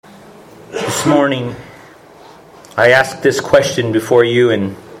This morning, I asked this question before you,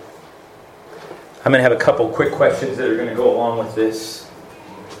 and I'm going to have a couple quick questions that are going to go along with this.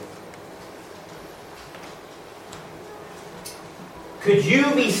 Could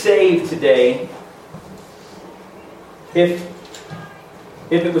you be saved today if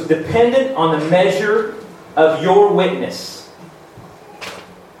it was dependent on the measure of your witness?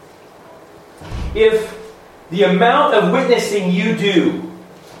 If the amount of witnessing you do,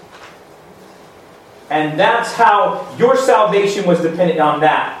 and that's how your salvation was dependent on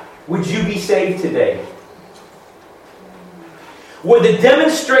that, would you be saved today? Would the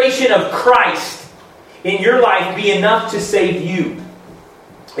demonstration of Christ in your life be enough to save you?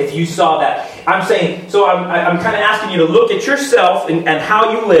 If you saw that. I'm saying, so I'm kind of asking you to look at yourself and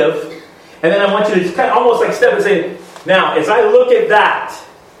how you live, and then I want you to kind of almost like step and say, now, as I look at that,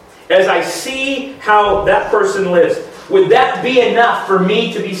 as I see how that person lives, would that be enough for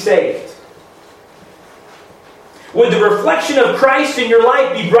me to be saved? Would the reflection of Christ in your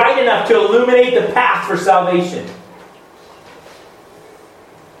life be bright enough to illuminate the path for salvation?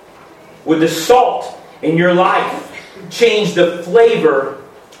 Would the salt in your life change the flavor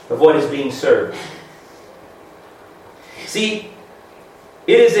of what is being served? See,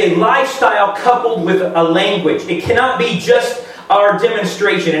 it is a lifestyle coupled with a language. It cannot be just our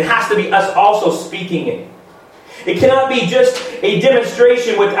demonstration. It has to be us also speaking it. It cannot be just a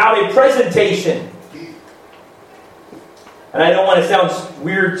demonstration without a presentation. And I don't want to sound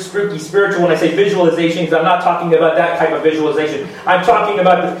weird, spooky, spiritual when I say visualization, because I'm not talking about that type of visualization. I'm talking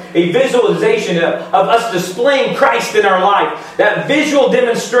about a visualization of us displaying Christ in our life. That visual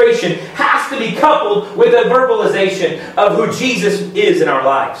demonstration has to be coupled with a verbalization of who Jesus is in our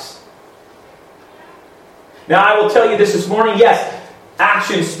lives. Now, I will tell you this morning, yes,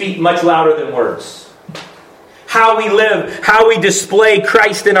 actions speak much louder than words. How we live, how we display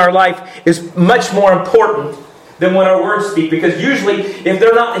Christ in our life is much more important than what our words speak. Because usually, if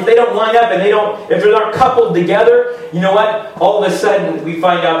they don't line up and if they're not coupled together, you know what? All of a sudden, we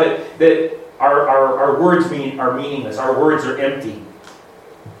find out that our words are meaningless. Our words are empty.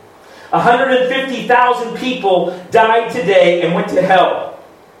 150,000 people died today and went to hell.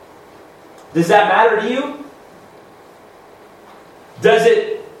 Does that matter to you? Does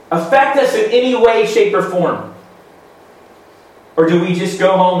it affect us in any way, shape, or form? Or do we just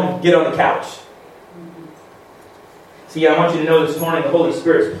go home and get on the couch? See, I want you to know this morning the Holy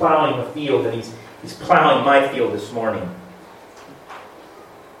Spirit is plowing the field, and He's plowing my field this morning.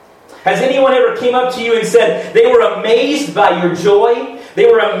 Has anyone ever came up to you and said they were amazed by your joy? They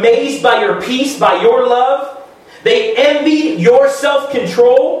were amazed by your peace, by your love? They envied your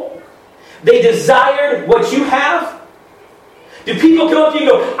self-control? They desired what you have? Do people come up to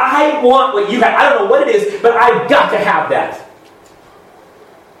you and go, I want what you have? I don't know what it is, but I've got to have that.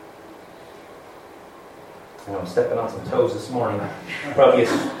 I'm stepping on some toes this morning. Probably a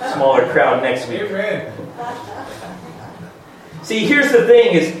smaller crowd next week. See, here's the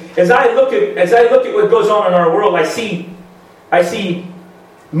thing: is as I look at what goes on in our world, I see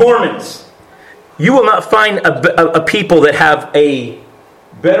Mormons. You will not find a people that have a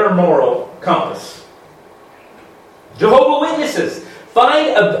better moral compass. Jehovah's Witnesses, find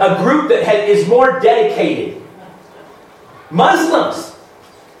a group that is more dedicated. Muslims.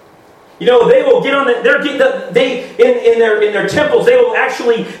 You know, they will get on in their temples.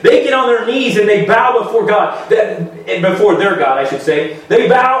 They get on their knees and they bow before God, before their God, I should say. They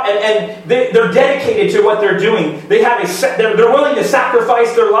bow and they're dedicated to what they're doing. They're willing to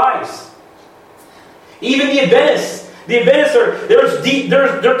sacrifice their lives. Even the Adventists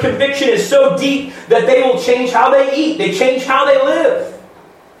their conviction is so deep that they will change how they eat. They change how they live.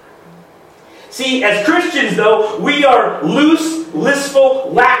 See, as Christians, though, we are loose,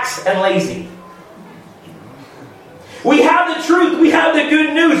 listful, lax, and lazy. We have the truth. We have the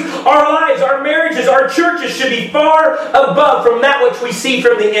good news. Our lives, our marriages, our churches should be far above from that which we see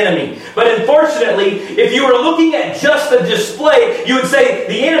from the enemy. But unfortunately, if you were looking at just the display, you would say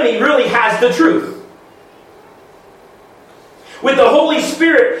the enemy really has the truth. With the Holy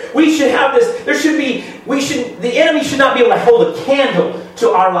Spirit, we should have this. The enemy should not be able to hold a candle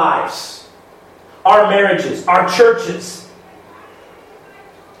to our lives. Our marriages, our churches.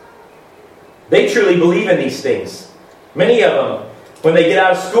 They truly believe in these things. Many of them, when they get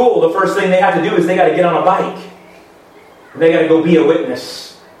out of school, the first thing they have to do is they got to get on a bike. And they got to go be a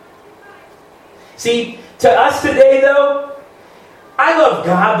witness. See, to us today, though, I love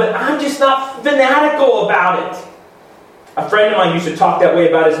God, but I'm just not fanatical about it. A friend of mine used to talk that way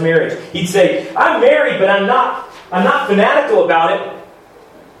about his marriage. He'd say, I'm married, but I'm not fanatical about it.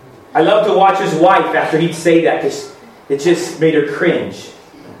 I love to watch his wife after he'd say that because it just made her cringe.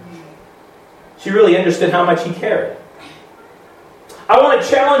 She really understood how much he cared. I want to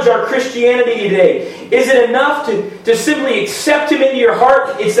challenge our Christianity today. Is it enough to simply accept Him into your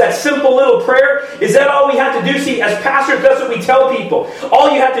heart? It's that simple little prayer. Is that all we have to do? See, as pastors, that's what we tell people.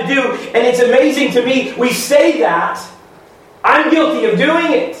 All you have to do, and it's amazing to me, we say that. I'm guilty of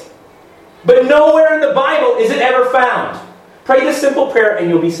doing it. But nowhere in the Bible is it ever found. Pray this simple prayer and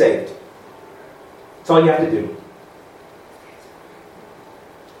you'll be saved. That's all you have to do.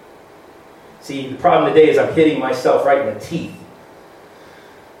 See, the problem today is I'm hitting myself right in the teeth.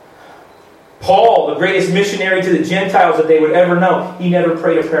 Paul, the greatest missionary to the Gentiles that they would ever know, he never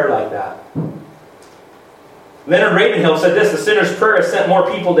prayed a prayer like that. Leonard Ravenhill said this: the sinner's prayer has sent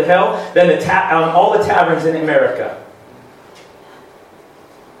more people to hell than on all the taverns in America.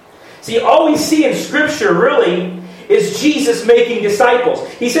 See, all we see in Scripture really is Jesus making disciples.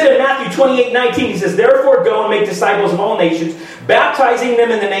 He said in Matthew 28:19, he says, "Therefore go and make disciples of all nations, baptizing them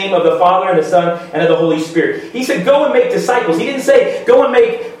in the name of the Father and the Son and of the Holy Spirit." He said, go and make disciples. He didn't say, go and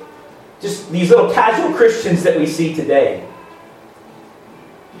make just these little casual Christians that we see today.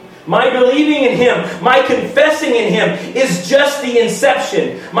 My believing in Him, my confessing in Him is just the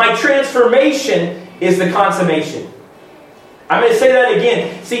inception. My transformation is the consummation. I'm going to say that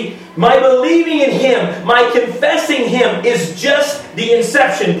again. See, my believing in Him, my confessing Him is just the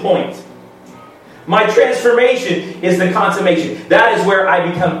inception point. My transformation is the consummation. That is where I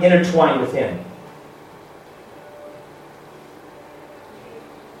become intertwined with Him.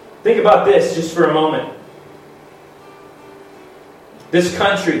 Think about this just for a moment. This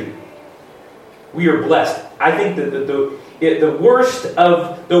country, we are blessed. I think that the worst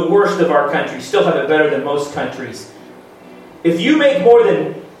of our country still have it better than most countries. If you make more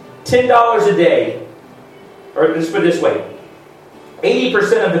than $10 a day, or let's put it this way,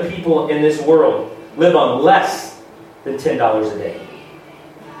 80% of the people in this world live on less than $10 a day.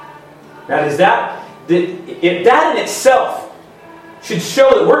 Now, that in itself should show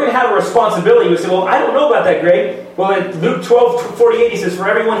that we're going to have a responsibility. You say, well, I don't know about that, Greg. Well, in Luke 12:48, he says, for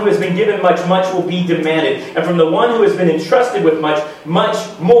everyone who has been given much, much will be demanded. And from the one who has been entrusted with much,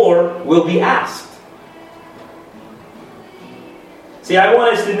 much more will be asked. See, I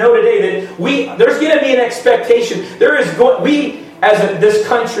want us to know today that there's going to be an expectation. This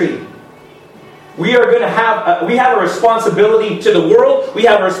country, we are going to have we have a responsibility to the world. We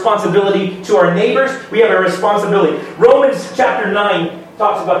have a responsibility to our neighbors. We have a responsibility. Romans chapter 9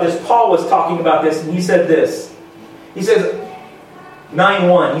 talks about this. Paul was talking about this, and he said this. He says,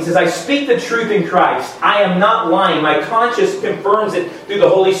 9:1. He says, I speak the truth in Christ. I am not lying. My conscience confirms it through the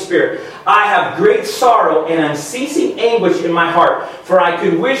Holy Spirit. I have great sorrow and unceasing anguish in my heart, for I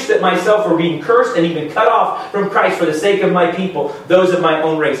could wish that myself were being cursed and even cut off from Christ for the sake of my people, those of my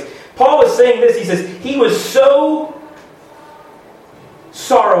own race. Paul was saying this. He says, he was so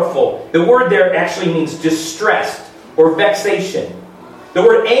sorrowful. The word there actually means distressed or vexation. The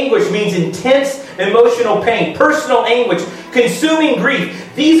word anguish means intense emotional pain, personal anguish, consuming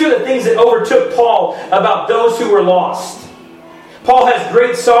grief. These are the things that overtook Paul about those who were lost. Paul has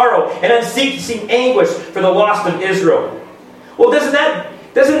great sorrow and unceasing anguish for the lost of Israel. Well, doesn't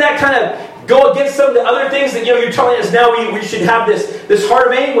that kind of go against some of the other things that you're telling us now we should have this heart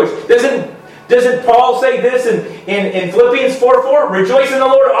of anguish? Doesn't Paul say this in Philippians 4:4? Rejoice in the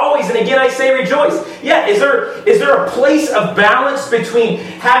Lord always, and again I say rejoice. Yeah, is there a place of balance between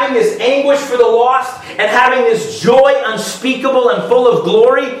having this anguish for the lost and having this joy unspeakable and full of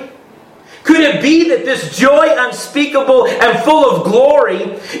glory? Could it be that this joy unspeakable and full of glory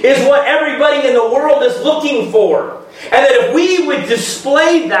is what everybody in the world is looking for? And that if we would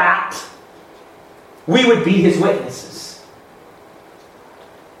display that, we would be His witnesses.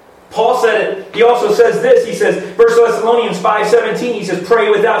 Paul said it. He also says this. He says, 1 Thessalonians 5:17, he says, pray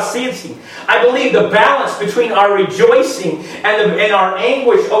without ceasing. I believe the balance between our rejoicing and our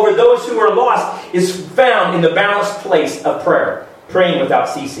anguish over those who are lost is found in the balanced place of prayer. Praying without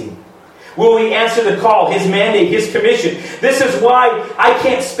ceasing. Will we answer the call, His mandate, His commission? This is why I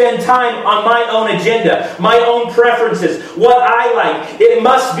can't spend time on my own agenda, my own preferences, what I like. It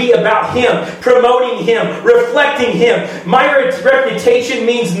must be about Him, promoting Him, reflecting Him. My reputation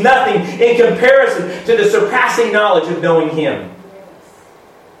means nothing in comparison to the surpassing knowledge of knowing Him.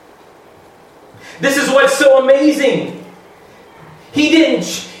 This is what's so amazing. He didn't...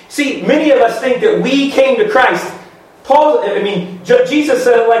 See, many of us think that we came to Christ. Jesus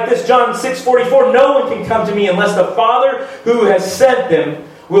said it like this, John 6:44, no one can come to me unless the Father who has sent them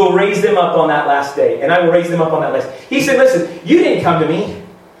will raise them up on that last day. And I will raise them up on that last day. He said, listen, you didn't come to me.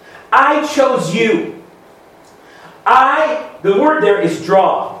 I chose you. The word there is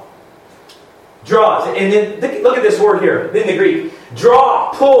draw. Draws. And then look at this word here in the Greek.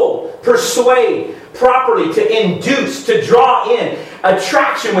 Draw, pull, persuade, properly, to induce, to draw in.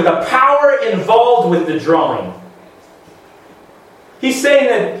 Attraction with a power involved with the drawing. He's saying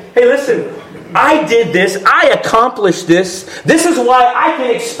that, hey, listen, I did this. I accomplished this. This is why I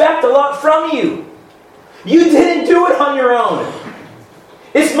can expect a lot from you. You didn't do it on your own.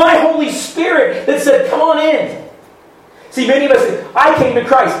 It's my Holy Spirit that said, come on in. See, many of us say, I came to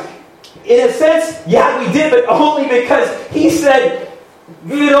Christ. In a sense, yeah, we did, but only because He said,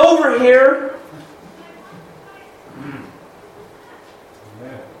 get over here.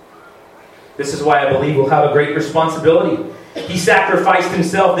 This is why I believe we'll have a great responsibility. He sacrificed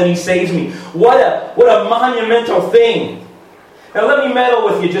Himself, then He saves me. What a monumental thing. Now let me meddle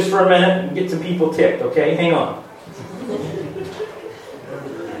with you just for a minute and get some people ticked, okay? Hang on.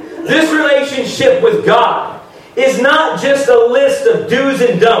 This relationship with God is not just a list of do's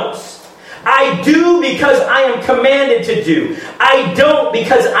and don'ts. I do because I am commanded to do. I don't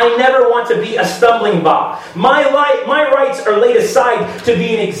because I never want to be a stumbling block. My rights are laid aside to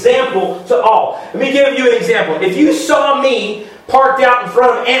be an example to all. Let me give you an example. If you saw me parked out in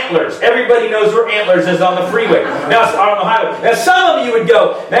front of Antlers, everybody knows where Antlers is on the freeway. Now, on the highway. Now, some of you would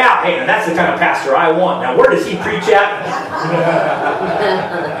go, now, hey, that's the kind of pastor I want. Now, where does he preach at?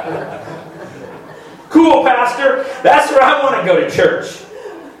 Cool, pastor. That's where I want to go to church.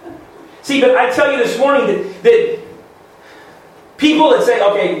 See, but I tell you this morning that people that say,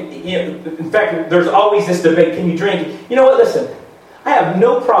 okay, in fact, there's always this debate, can you drink? You know what, listen, I have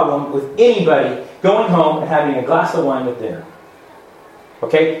no problem with anybody going home and having a glass of wine with dinner.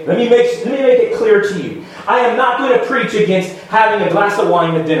 Okay? Let me make it clear to you. I am not going to preach against having a glass of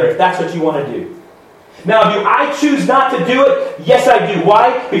wine with dinner if that's what you want to do. Now, do I choose not to do it? Yes, I do.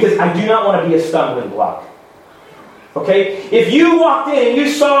 Why? Because I do not want to be a stumbling block. Okay? If you walked in and you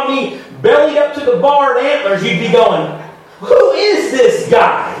saw me bellied up to the bar at Antlers, you'd be going, who is this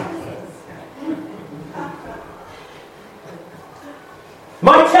guy?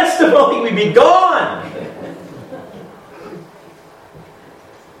 My testimony would be gone.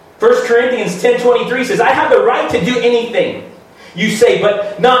 1 Corinthians 10:23 says, I have the right to do anything. You say,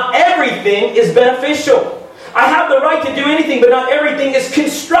 but not everything is beneficial. I have the right to do anything, but not everything is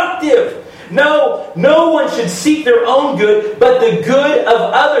constructive. No one should seek their own good, but the good of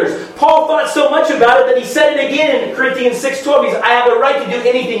others. Paul thought so much about it that he said it again in Corinthians 6:12. He says, I have the right to do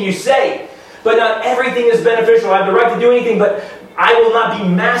anything you say, but not everything is beneficial. I have the right to do anything, but I will not be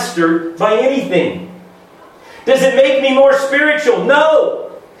mastered by anything. Does it make me more spiritual? No.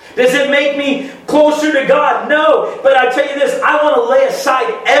 Does it make me closer to God? No. But I tell you this, I want to lay aside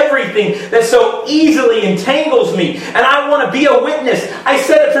everything that so easily entangles me. And I want to be a witness. I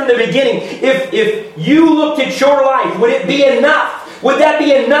said it from the beginning. If you looked at your life, would it be enough? Would that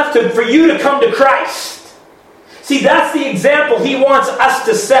be enough for you to come to Christ? See, that's the example He wants us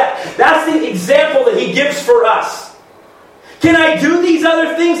to set. That's the example that He gives for us. Can I do these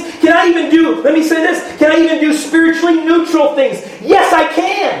other things? Can I even do, let me say this, can I even do spiritually neutral things? Yes, I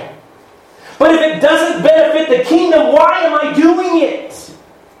can. But if it doesn't benefit the kingdom, why am I doing it?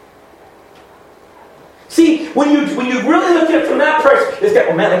 See, when you really look at it from that person, this guy,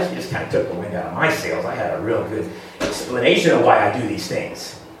 well, man, he just kind of took the wind out of my sails. I had a real good explanation of why I do these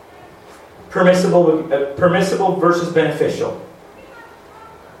things. Permissible versus beneficial.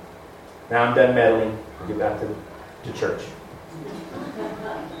 Now I'm done meddling. We'll get back to church.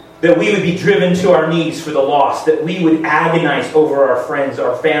 That we would be driven to our knees for the lost. That we would agonize over our friends,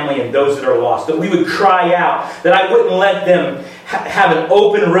 our family, and those that are lost. That we would cry out. That I wouldn't let them have an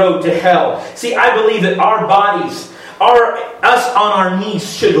open road to hell. See, I believe that our bodies, us on our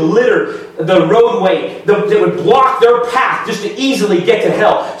knees, should litter the roadway that would block their path just to easily get to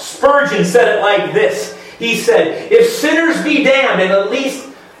hell. Spurgeon said it like this. He said, if sinners be damned, and at least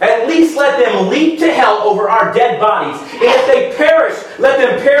let them leap to hell over our dead bodies. And if they perish, let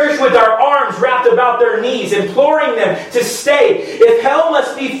them perish with our arms wrapped about their knees, imploring them to stay. If hell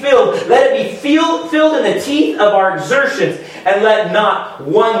must be filled, let it be filled in the teeth of our exertions, and let not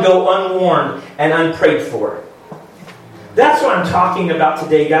one go unwarned and unprayed for. That's what I'm talking about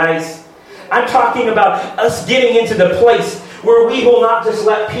today, guys. I'm talking about us getting into the place where we will not just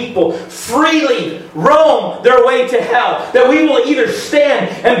let people freely roam their way to hell. That we will either stand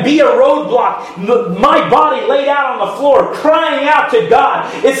and be a roadblock, my body laid out on the floor, crying out to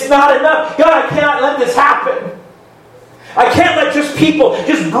God. It's not enough. God, I cannot let this happen. I can't let just people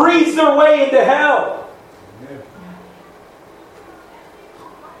just breeze their way into hell.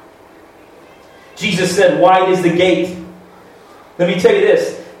 Jesus said, wide is the gate. Let me tell you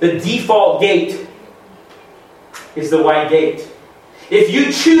this. The default gate is the wide gate. If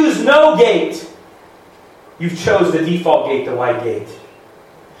you choose no gate, You've chose the default gate, the wide gate.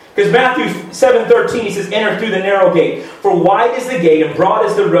 Because Matthew 7:13, he says, enter through the narrow gate. For wide is the gate and broad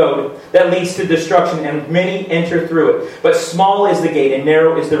is the road that leads to destruction, and many enter through it. But small is the gate and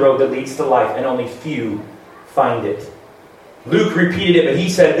narrow is the road that leads to life, and only few find it. Luke repeated it, but he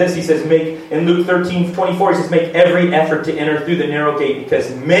said this. He says, in Luke 13:24, he says, make every effort to enter through the narrow gate, because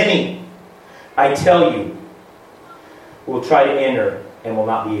many, I tell you, will try to enter and will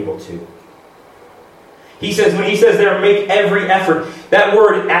not be able to. He says, when he says there, make every effort, that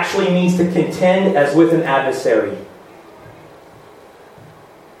word actually means to contend as with an adversary.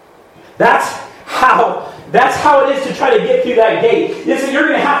 That's how it is to try to get through that gate. Listen, you're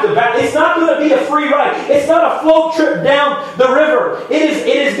going to have to battle. It's not going to be a free ride. It's not a float trip down the river. It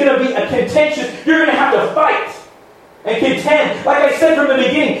is going to be a contentious. You're going to have to fight and contend. Like I said from the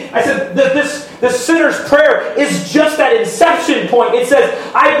beginning, I said that the sinner's prayer is just that inception point. It says,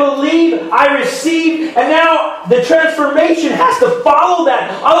 I believe, I receive, and now the transformation has to follow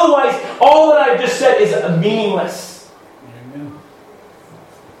that. Otherwise, all that I've just said is meaningless. Amen.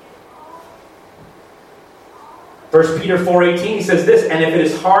 1 Peter 4:18, he says this, and if it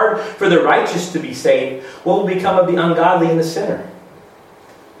is hard for the righteous to be saved, what will become of the ungodly and the sinner?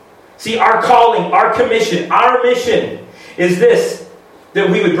 See, our calling, our commission, our mission is this,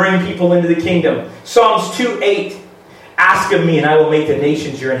 that we would bring people into the kingdom. Psalms 2:8, ask of me and I will make the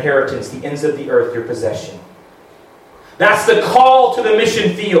nations your inheritance, the ends of the earth your possession. That's the call to the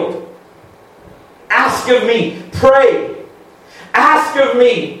mission field. Ask of me. Pray. Ask of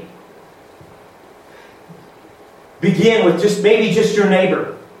me. Begin with maybe just your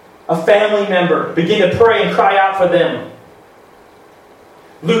neighbor, a family member. Begin to pray and cry out for them.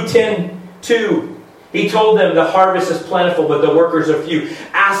 Luke 10:2, he told them the harvest is plentiful, but the workers are few.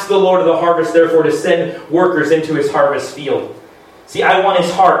 Ask the Lord of the harvest, therefore, to send workers into his harvest field. See, I want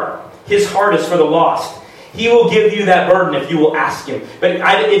his heart. His heart is for the lost. He will give you that burden if you will ask him. But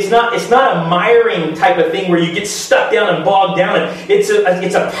it's not a miring type of thing where you get stuck down and bogged down. It's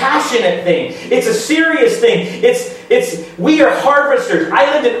a passionate thing. It's a serious thing. We are harvesters.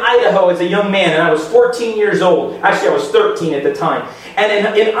 I lived in Idaho as a young man, and I was 14 years old. Actually, I was 13 at the time.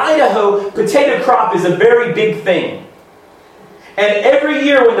 And in Idaho, potato crop is a very big thing. And every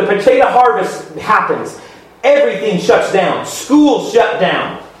year when the potato harvest happens, everything shuts down. Schools shut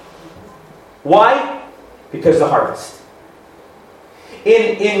down. Why? Because of the harvest.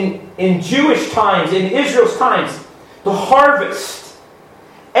 In Jewish times, in Israel's times, the harvest,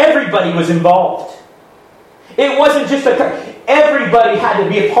 everybody was involved. It wasn't just everybody had to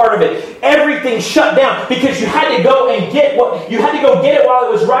be a part of it. Everything shut down because you had to go and get it while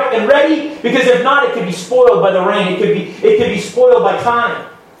it was ripe and ready, because if not, it could be spoiled by the rain. It could be spoiled by time.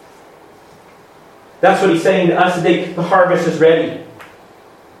 That's what he's saying to us today. The harvest is ready.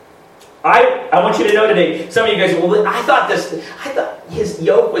 I want you to know today, some of you guys, I thought his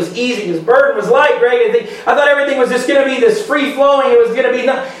yoke was easy, his burden was light, Greg. I thought everything was just going to be this free-flowing. It was going to be...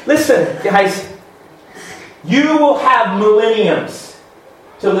 Listen, guys, you will have millenniums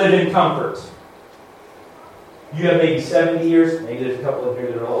to live in comfort. You have maybe 70 years. Maybe there's a couple of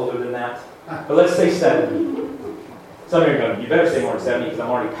here that are older than that. But let's say 70. Some of you are going, you better say more than 70 because I'm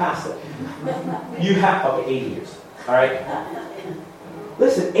already past it. You have, 80 years. All right?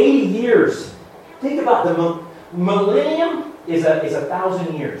 Listen, 80 years. Think about the millennium is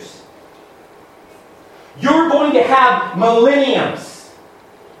 1,000 years. You're going to have millenniums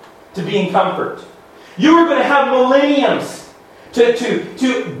to be in comfort. You are going to have millenniums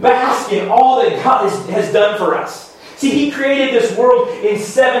to bask in all that God has done for us. See, he created this world in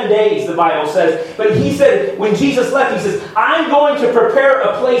 7 days, the Bible says. But he said, when Jesus left, he says, I'm going to prepare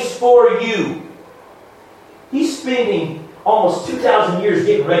a place for you. He's spending almost 2,000 years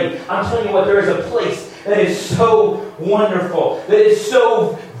getting ready. I'm telling you what, there is a place that is so wonderful, that is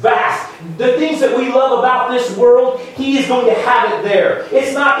so vast. The things that we love about this world, he is going to have it there.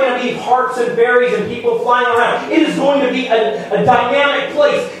 It's not going to be harps and fairies and people flying around. It is going to be a dynamic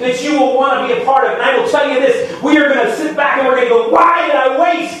place that you will want to be a part of. And I will tell you this, we are going to sit back and we're going to go, why did I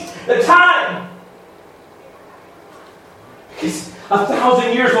waste the time? Because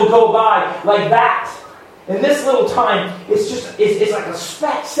 1,000 years will go by like that. And this little time, it's like a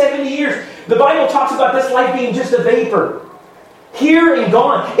speck, 70 years. The Bible talks about this life being just a vapor. Here and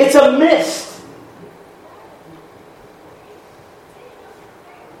gone. It's a mist.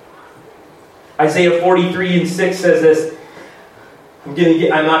 Isaiah 43:6 says this.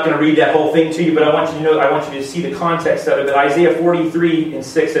 I'm not going to read that whole thing to you, but I want you to see the context of it. But Isaiah 43:6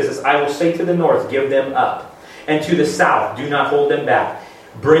 says this, I will say to the north, give them up. And to the south, do not hold them back.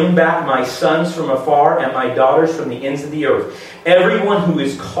 Bring back my sons from afar and my daughters from the ends of the earth. Everyone who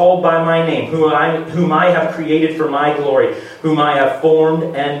is called by my name, whom I have created for my glory, whom I have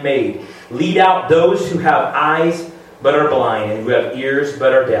formed and made. Lead out those who have eyes but are blind, and who have ears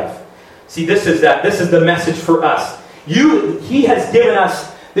but are deaf. See, this is the message for us. He has given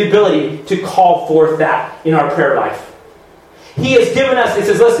us the ability to call forth that in our prayer life. He has given us, it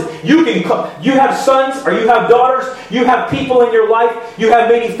says, listen, you have sons or you have daughters, you have people in your life, you have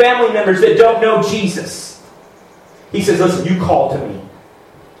many family members that don't know Jesus. He says, listen, you call to me.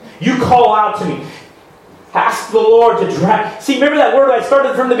 You call out to me. Ask the Lord to drag. See, remember that word I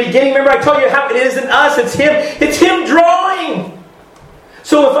started from the beginning? Remember I told you how it isn't us, it's Him. It's Him drawing.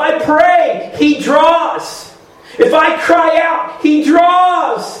 So if I pray, He draws. If I cry out, He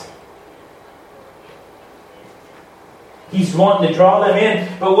draws. He's wanting to draw them in,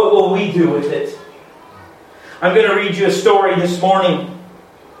 but what will we do with it? I'm going to read you a story this morning.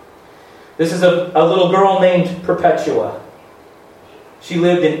 This is a little girl named Perpetua. She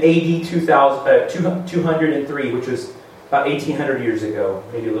lived in AD 203, which was about 1,800 years ago,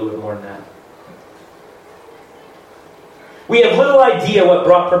 maybe a little bit more than that. We have little idea what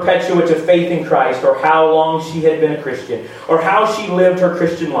brought Perpetua to faith in Christ, or how long she had been a Christian, or how she lived her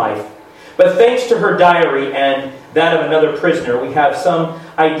Christian life. But thanks to her diary and that of another prisoner, we have some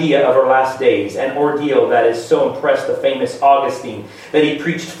idea of her last days, an ordeal that has so impressed the famous Augustine that he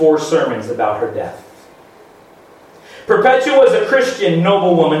preached 4 sermons about her death. Perpetua was a Christian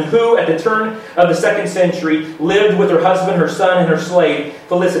noblewoman who, at the turn of the 2nd century, lived with her husband, her son, and her slave,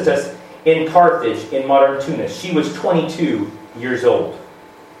 Felicitas, in Carthage, in modern Tunis. She was 22 years old.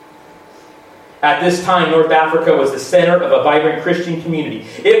 At this time, North Africa was the center of a vibrant Christian community.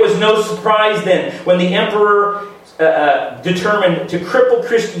 It was no surprise then when the emperor determined to cripple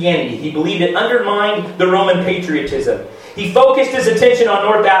Christianity. He believed it undermined the Roman patriotism. He focused his attention on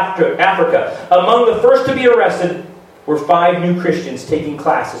North Africa. Among the first to be arrested were 5 new Christians taking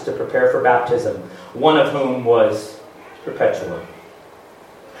classes to prepare for baptism, one of whom was Perpetua.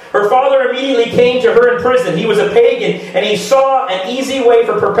 Her father immediately came to her in prison. He was a pagan, and he saw an easy way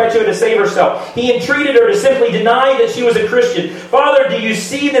for Perpetua to save herself. He entreated her to simply deny that she was a Christian. "Father, do you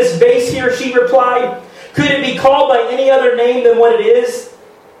see this vase here?" she replied. "Could it be called by any other name than what it is?"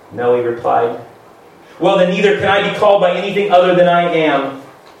 "No," he replied. "Well, then neither can I be called by anything other than I am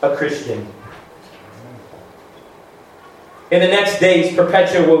a Christian." In the next days,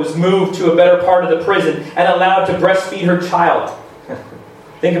 Perpetua was moved to a better part of the prison and allowed to breastfeed her child.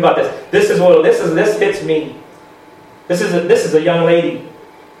 Think about this. This hits me. This is a young lady.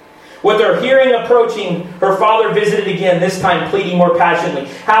 With her hearing approaching, her father visited again, this time pleading more passionately.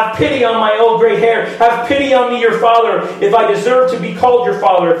 "Have pity on my old gray hair. Have pity on me, your father, if I deserve to be called your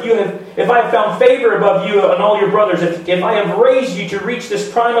father. If I have found favor above you and all your brothers, if I have raised you to reach this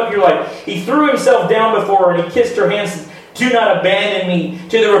prime of your life." He threw himself down before her and he kissed her hands. "Do not abandon me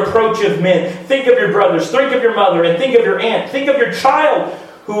to the reproach of men. Think of your brothers, think of your mother, and think of your aunt. Think of your child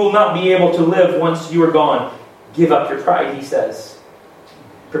who will not be able to live once you are gone. Give up your pride," he says.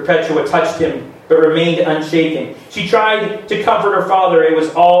 Perpetua touched him, but remained unshaken. She tried to comfort her father. It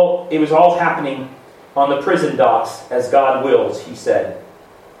was all happening on the prison docks, as God wills, he said.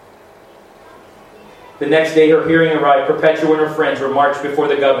 The next day her hearing arrived. Perpetua and her friends were marched before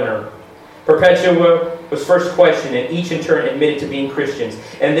the governor. Perpetua was first questioned, and each in turn admitted to being Christians,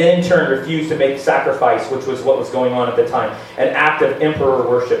 and then in turn refused to make sacrifice, which was what was going on at the time, an act of emperor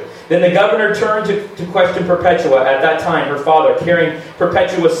worship. Then the governor turned to question Perpetua. At that time, her father, carrying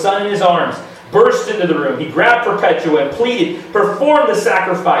Perpetua's son in his arms, burst into the room. He grabbed Perpetua and pleaded, "Perform the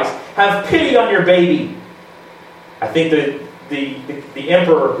sacrifice. Have pity on your baby." I think the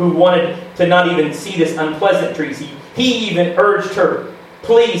emperor, who wanted to not even see this unpleasantries, he even urged her,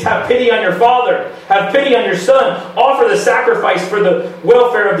 "Please, have pity on your father. Have pity on your son. Offer the sacrifice for the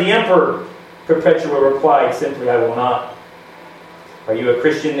welfare of the emperor." Perpetua replied simply, "I will not." "Are you a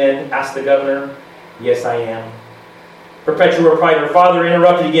Christian then?" asked the governor. "Yes, I am." Perpetua replied. Her father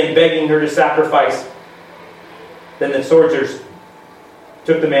interrupted again, begging her to sacrifice. Then the soldiers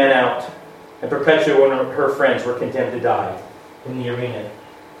took the man out, and Perpetua and her friends were condemned to die in the arena.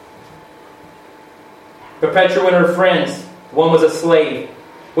 Perpetua and her friends, one was a slave,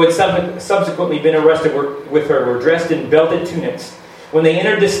 who had subsequently been arrested with her, were dressed in belted tunics. When they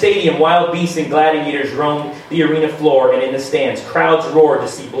entered the stadium, wild beasts and gladiators roamed the arena floor and in the stands. Crowds roared to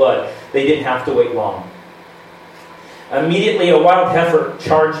see blood. They didn't have to wait long. Immediately, a wild heifer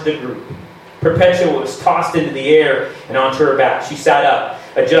charged the group. Perpetua was tossed into the air and onto her back. She sat up,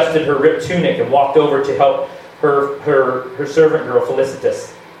 adjusted her ripped tunic, and walked over to help her servant girl,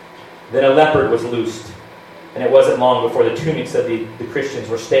 Felicitas. Then a leopard was loosed. And it wasn't long before the tunics of the Christians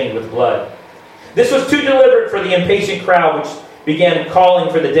were stained with blood. This was too deliberate for the impatient crowd, which began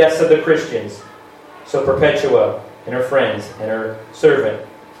calling for the deaths of the Christians. So Perpetua and her friends and her servant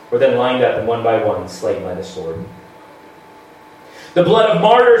were then lined up and one by one slain by the sword. The blood of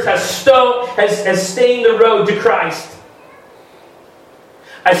martyrs has stained the road to Christ.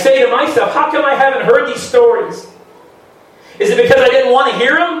 I say to myself, how come I haven't heard these stories? Is it because I didn't want to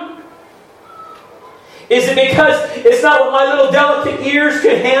hear them? Is it because it's not what my little delicate ears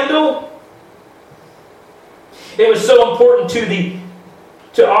could handle? It was so important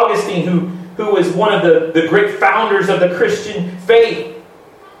to Augustine, who was one of the great founders of the Christian faith.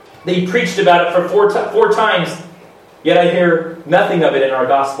 They preached about it for four times. Yet I hear nothing of it in our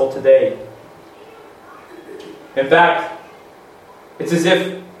gospel today. In fact, it's as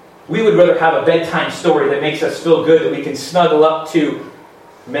if we would rather have a bedtime story that makes us feel good, that we can snuggle up to,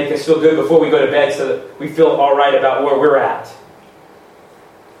 make us feel good before we go to bed so that we feel all right about where we're at.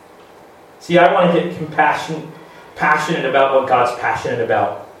 See, I want to get passionate about what God's passionate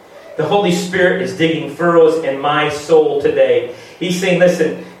about. The Holy Spirit is digging furrows in my soul today. He's saying,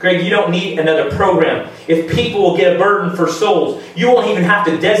 listen, Greg, you don't need another program. If people will get a burden for souls, you won't even have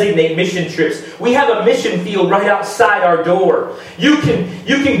to designate mission trips. We have a mission field right outside our door. You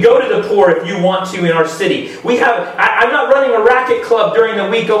can go to the poor if you want to in our city. I'm not running a racket club during the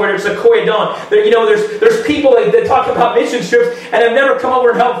week over at Sequoia Dawn. There's people that talk about mission trips and have never come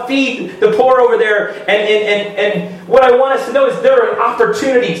over and helped feed the poor over there. And what I want us to know is there are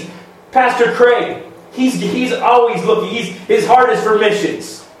opportunities. Pastor Craig, he's always looking. His heart is for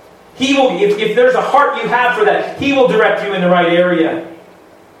missions. He will, if there's a heart you have for that, he will direct you in the right area.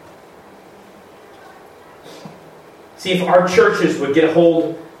 See, if our churches would get a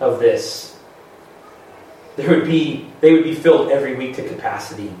hold of this, they would be filled every week to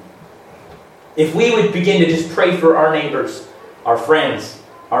capacity. If we would begin to just pray for our neighbors, our friends,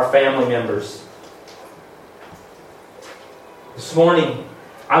 our family members. This morning,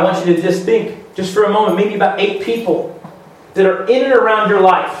 I want you to just think, just for a moment, maybe about 8 people that are in and around your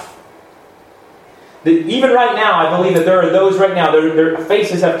life. That even right now, I believe that there are those right now, their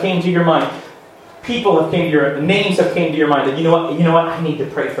faces have came to your mind. People have came to your names have came to your mind. That you know what? I need to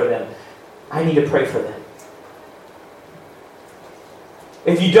pray for them. I need to pray for them.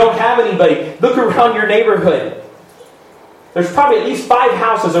 If you don't have anybody, look around your neighborhood. There's probably at least 5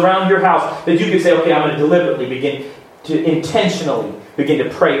 houses around your house that you could say, okay, I'm going to deliberately begin to intentionally begin to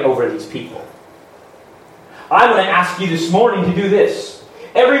pray over these people. I'm going to ask you this morning to do this.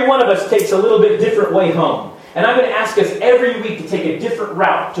 Every one of us takes a little bit different way home. And I'm going to ask us every week to take a different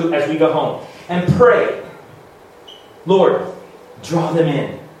route as we go home. And pray. Lord, draw them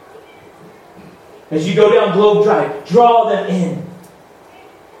in. As you go down Globe Drive, draw them in.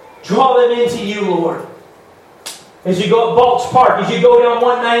 Draw them into you, Lord. As you go up Balch Park, as you go down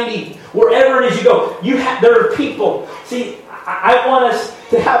 190, wherever it is you go, there are people. See, I want us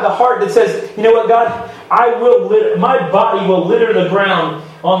to have the heart that says, you know what, God, my body will litter the ground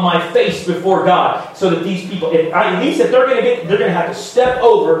on my face before God, so that these people, at least if they're going to have to step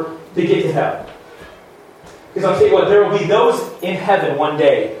over to get to heaven. Because I'll tell you what, there will be those in heaven one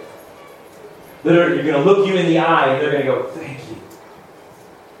day that you're going to look you in the eye and they're going to go, thank you.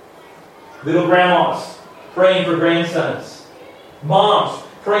 Little grandmas praying for grandsons. Moms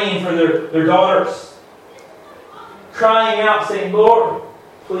praying for their daughters. Crying out, saying, Lord,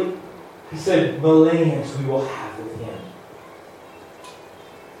 please. He said, millenniums we will have with him.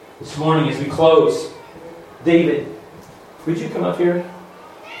 This morning as we close, David, would you come up here?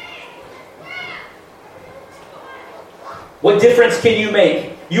 What difference can you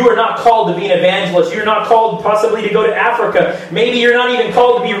make? You are not called to be an evangelist. You're not called possibly to go to Africa. Maybe you're not even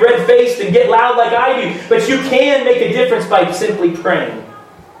called to be red-faced and get loud like I do. But you can make a difference by simply praying.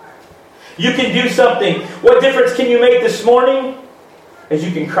 You can do something. What difference can you make this morning? As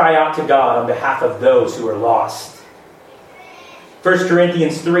you can cry out to God on behalf of those who are lost. 1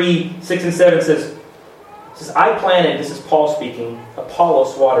 Corinthians 3, 6 and 7 says, I planted, this is Paul speaking,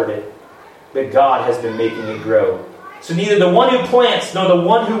 Apollos watered it, but God has been making it grow. So neither the one who plants nor the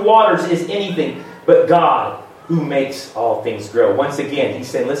one who waters is anything, but God who makes all things grow. Once again, he's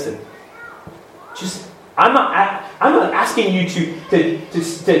saying, listen, I'm not asking you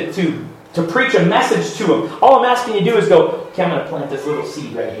to preach a message to them. All I'm asking you to do is go, okay, I'm going to plant this little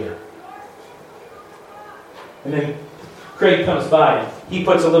seed right here. And then Craig comes by. He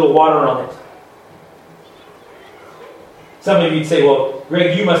puts a little water on it. Some of you'd say, well,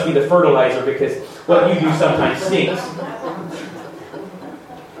 Greg, you must be the fertilizer because what you do sometimes stinks.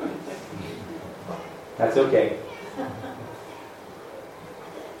 That's okay.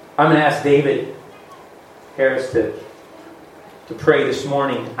 I'm going to ask David Harris to pray this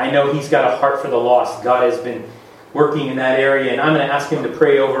morning. I know he's got a heart for the lost. God has been working in that area, and I'm going to ask him to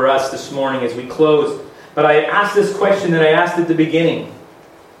pray over us this morning as we close. But I asked this question that I asked at the beginning.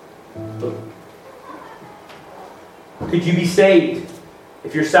 Could you be saved?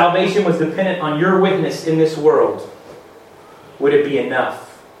 If your salvation was dependent on your witness in this world, would it be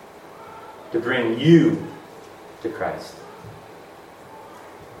enough to bring you to Christ?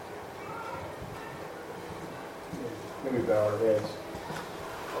 Let me bow our heads.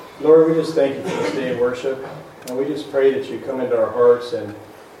 Lord, we just thank you for this day of worship. And we just pray that you come into our hearts and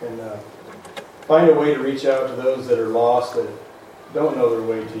find a way to reach out to those that are lost, that don't know their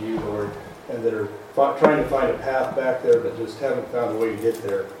way to you, Lord, and that are trying to find a path back there but just haven't found a way to get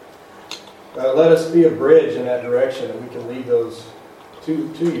there. Let us be a bridge in that direction, and we can lead those to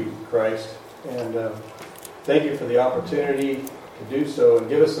you, Christ. And thank you for the opportunity to do so, and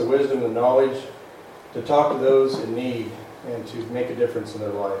give us the wisdom and knowledge to talk to those in need and to make a difference in their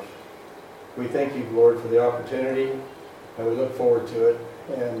life. We thank you, Lord, for the opportunity, and we look forward to it.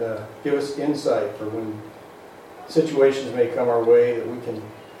 And give us insight for when situations may come our way, that we can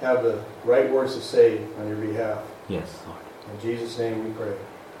have the right words to say on your behalf. Yes, Lord. In Jesus' name we pray.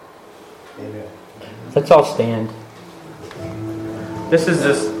 Amen. Let's all stand. This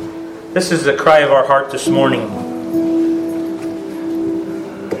is the cry of our heart this morning.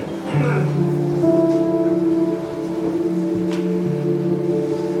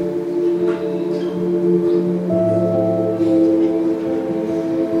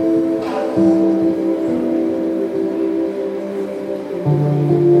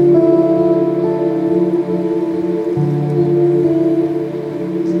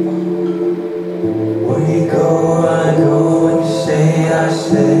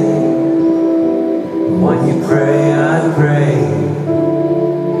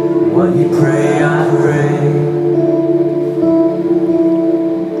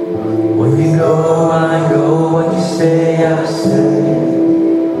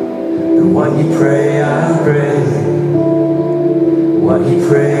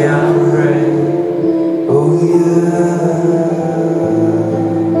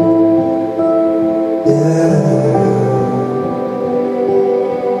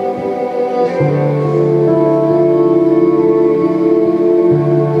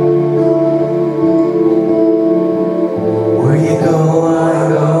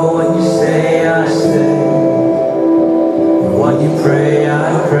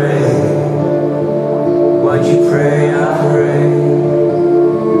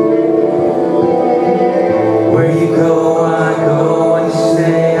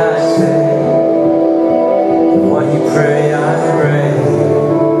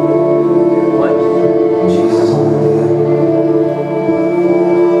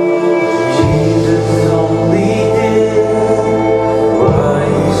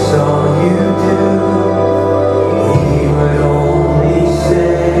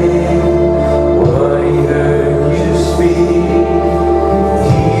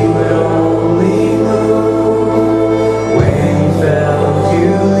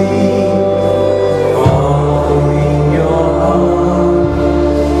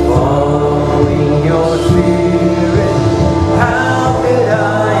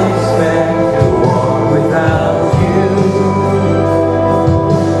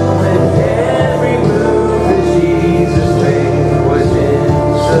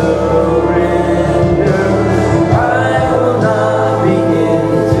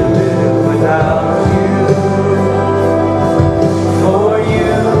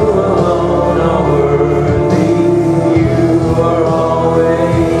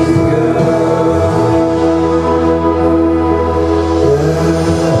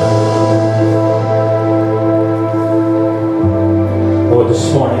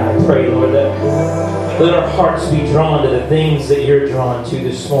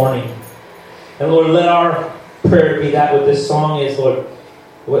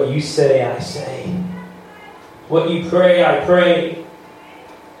 Say, I say. What you pray, I pray.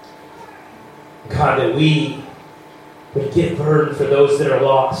 God, that we would give burden for those that are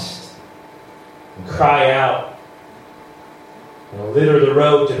lost and cry out and litter the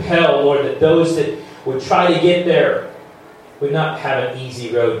road to hell, Lord, that those that would try to get there would not have an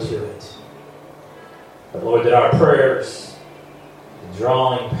easy road to it. But Lord, that our prayers, the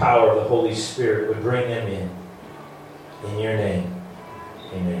drawing power of the Holy Spirit would bring them in. In your name,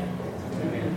 amen.